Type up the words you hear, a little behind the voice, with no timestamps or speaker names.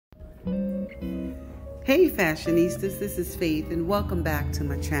Hey fashionistas, this is Faith and welcome back to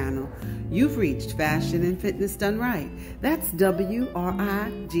my channel. You've reached Fashion and Fitness Done Right. That's WRIGHT.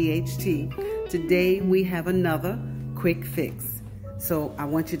 Today we have another quick fix. So I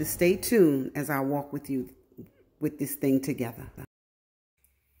want you to stay tuned as I walk with you with this thing together.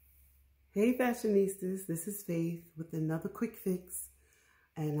 Hey fashionistas, this is Faith with another quick fix.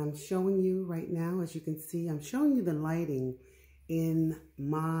 And I'm showing you right now, as you can see, I'm showing you the lighting in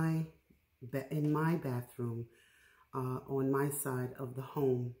my bathroom on my side of the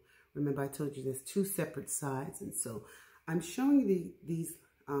home. Remember I told you there's two separate sides, and so I'm showing you these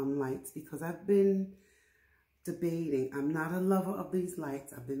lights because I've been debating. I'm not a lover of these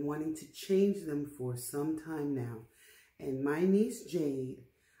lights. I've been wanting to change them for some time now. And my niece Jade,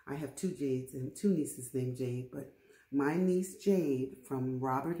 I have two Jades and two nieces named Jade, but my niece Jade from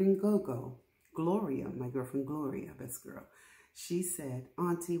Robert and Gogo, Gloria, my girlfriend Gloria, best girl, she said,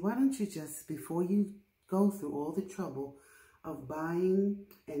 Auntie, why don't you just, before you go through all the trouble of buying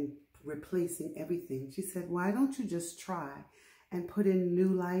and replacing everything, she said, why don't you just try and put in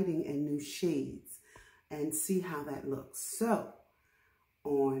new lighting and new shades and see how that looks? So,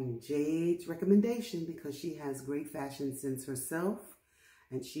 on Jade's recommendation, because she has great fashion sense herself,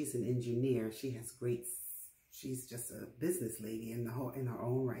 and she's an engineer, she's just a business lady in her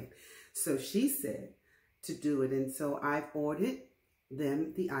own right. So she said to do it. And so I've ordered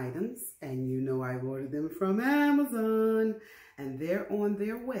them the items, and you know I've ordered them from Amazon, and they're on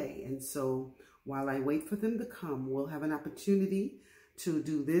their way. And so while I wait for them to come, we'll have an opportunity to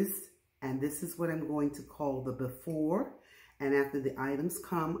do this. And this is what I'm going to call the before. And after the items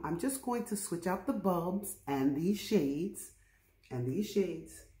come, I'm just going to switch out the bulbs and these shades. And these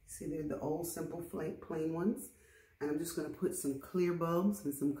shades, see, they're the old simple plain ones. And I'm just going to put some clear bulbs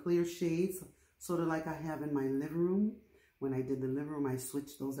and some clear shades, sort of like I have in my living room. When I did the living room, I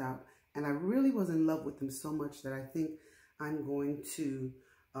switched those out. And I really was in love with them so much that I think I'm going to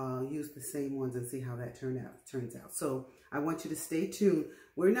use the same ones and see how that turns out. So I want you to stay tuned.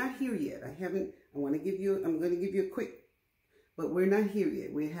 We're not here yet. I'm going to give you a quick, but we're not here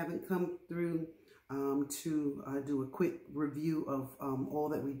yet. We haven't come through to do a quick review of all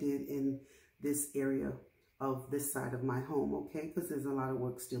that we did in this area of this side of my home, okay? Because there's a lot of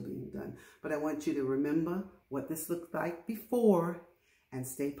work still being done. But I want you to remember what this looked like before and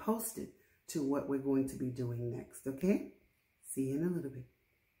stay posted to what we're going to be doing next, okay? See you in a little bit.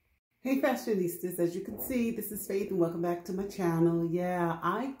 Hey fashionistas, as you can see, this is Faith and welcome back to my channel. Yeah,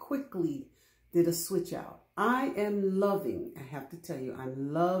 I quickly did a switch out. I am loving, I have to tell you,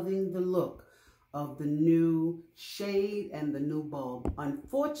 I'm loving the look of the new shade and the new bulb.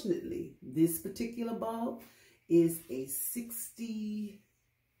 Unfortunately, this particular bulb is a 60+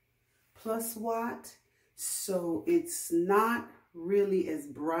 watt, so it's not really as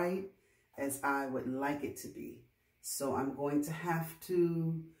bright as I would like it to be. So I'm going to have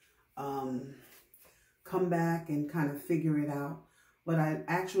to come back and kind of figure it out. But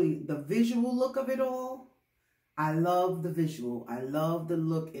the visual look of it all, I love the visual. I love the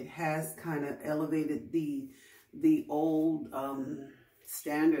look. It has kind of elevated the old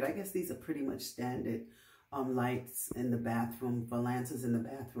standard. I guess these are pretty much standard lights in the bathroom, for lances in the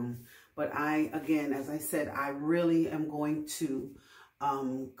bathroom. But again, as I said, I really am going to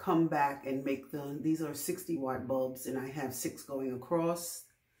come back and make these are 60 watt bulbs, and I have 6 going across.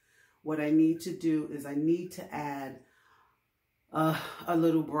 What I need to do is I need to add a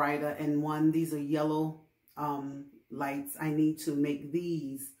little brighter, and these are yellow lights. I need to make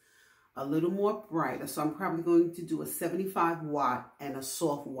these a little more brighter. So I'm probably going to do a 75 watt and a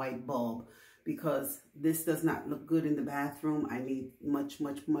soft white bulb, because this does not look good in the bathroom. I need much,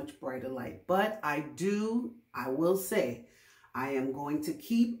 much, much brighter light. But I will say, I am going to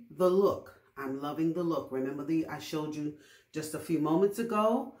keep the look. I'm loving the look. Remember I showed you just a few moments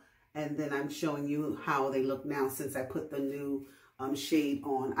ago, and then I'm showing you how they look now since I put the new shade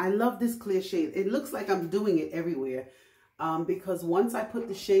on. I love this clear shade. It looks like I'm doing it everywhere because once I put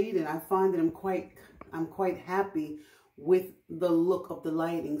the shade in, I find that I'm quite happy with the look of the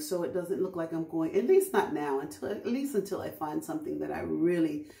lighting. So it doesn't look like I'm going, at least not now, until I find something that I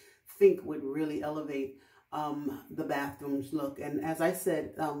really think would really elevate the bathroom's look. And as I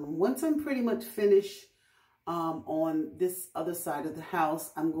said, once I'm pretty much finished on this other side of the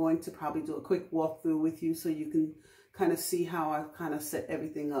house, I'm going to probably do a quick walkthrough with you so you can kind of see how I kind of set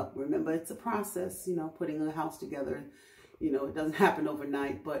everything up. Remember, it's a process, you know, putting a house together. You know, it doesn't happen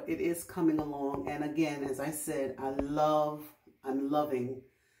overnight, but it is coming along. And again, as I said, I'm loving.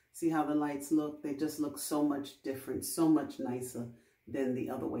 See how the lights look? They just look so much different, so much nicer than the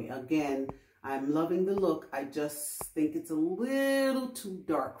other way. Again, I'm loving the look. I just think it's a little too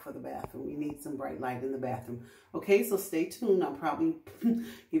dark for the bathroom. We need some bright light in the bathroom. Okay, so stay tuned. I'll probably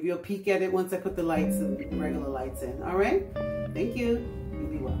give you a peek at it once I put the lights and regular lights in. All right? Thank you. You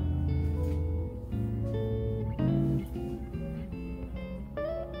be well.